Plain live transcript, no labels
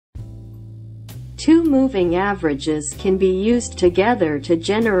Two moving averages can be used together to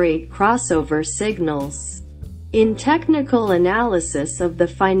generate crossover signals. In technical analysis of the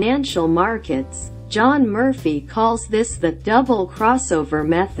financial markets, John Murphy calls this the double crossover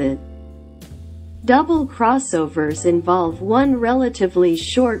method. Double crossovers involve one relatively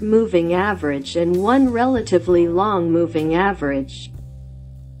short moving average and one relatively long moving average.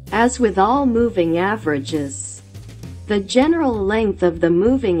 As with all moving averages, the general length of the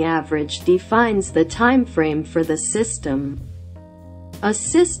moving average defines the timeframe for the system. A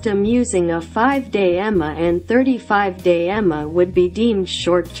system using a 5-day EMA and 35-day EMA would be deemed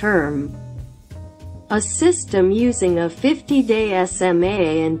short-term. A system using a 50-day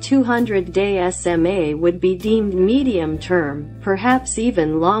SMA and 200-day SMA would be deemed medium-term, perhaps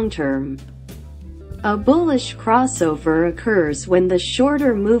even long-term. A bullish crossover occurs when the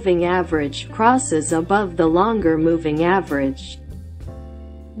shorter moving average crosses above the longer moving average.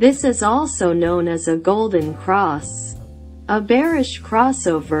 This is also known as a golden cross. A bearish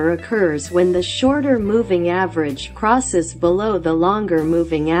crossover occurs when the shorter moving average crosses below the longer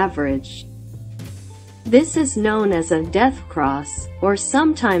moving average. This is known as a death cross, or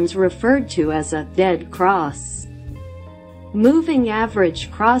sometimes referred to as a dead cross. Moving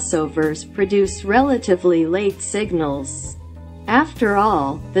average crossovers produce relatively late signals. After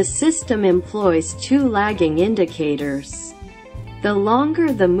all, the system employs two lagging indicators. The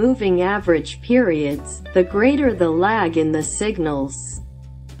longer the moving average periods, the greater the lag in the signals.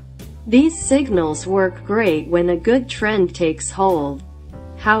 These signals work great when a good trend takes hold.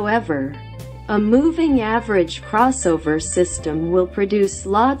 However, a moving average crossover system will produce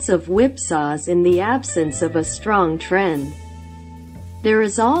lots of whipsaws in the absence of a strong trend. There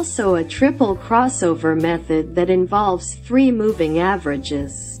is also a triple crossover method that involves three moving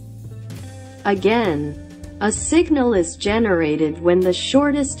averages. Again, a signal is generated when the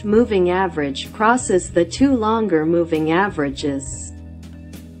shortest moving average crosses the two longer moving averages.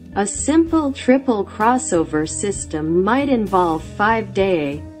 A simple triple crossover system might involve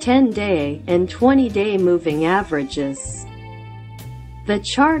 5-day, 10-day, and 20-day moving averages. The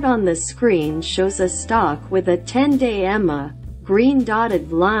chart on the screen shows a stock with a 10-day EMA, green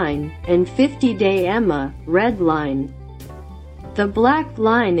dotted line, and 50-day EMA, red line. The black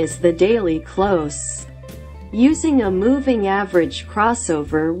line is the daily close. Using a moving average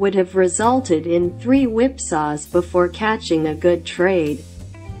crossover would have resulted in 3 whipsaws before catching a good trade.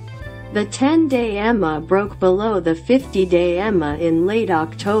 The 10-day EMA broke below the 50-day EMA in late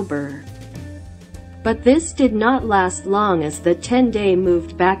October. But this did not last long as the 10-day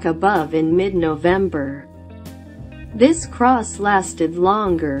moved back above in mid-November. This cross lasted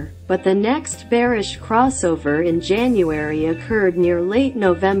longer, but the next bearish crossover in January occurred near late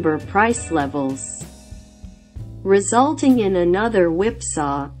November price levels, resulting in another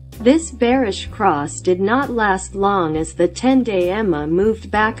whipsaw. This bearish cross did not last long as the 10-day EMA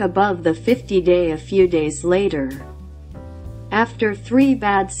moved back above the 50-day a few days later. After 3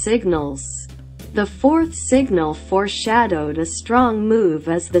 bad signals, the fourth signal foreshadowed a strong move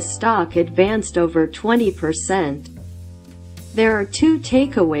as the stock advanced over 20%. There are 2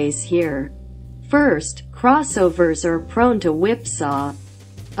 takeaways here. First, crossovers are prone to whipsaw.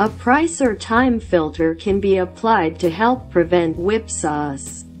 A price or time filter can be applied to help prevent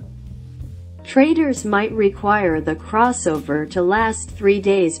whipsaws. Traders might require the crossover to last 3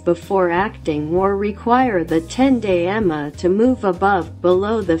 days before acting, or require the 10-day EMA to move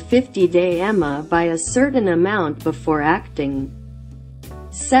below the 50-day EMA by a certain amount before acting.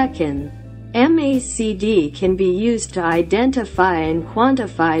 Second, MACD can be used to identify and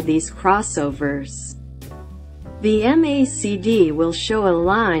quantify these crossovers. The MACD will show a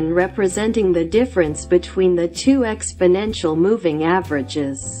line representing the difference between the 2 exponential moving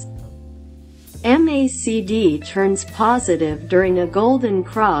averages. MACD turns positive during a golden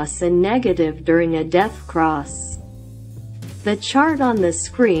cross and negative during a death cross. The chart on the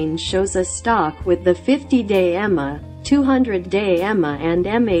screen shows a stock with the 50-day EMA, 200-day EMA and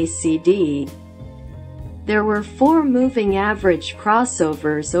MACD. There were 4 moving average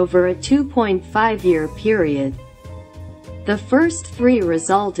crossovers over a 2.5-year period. The first 3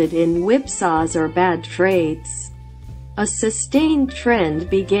 resulted in whipsaws or bad trades. A sustained trend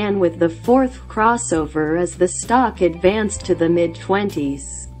began with the 4th crossover as the stock advanced to the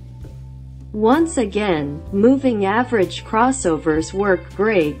mid-20s. Once again, moving average crossovers work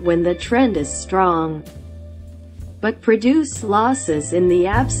great when the trend is strong, but produce losses in the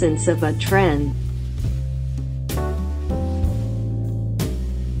absence of a trend.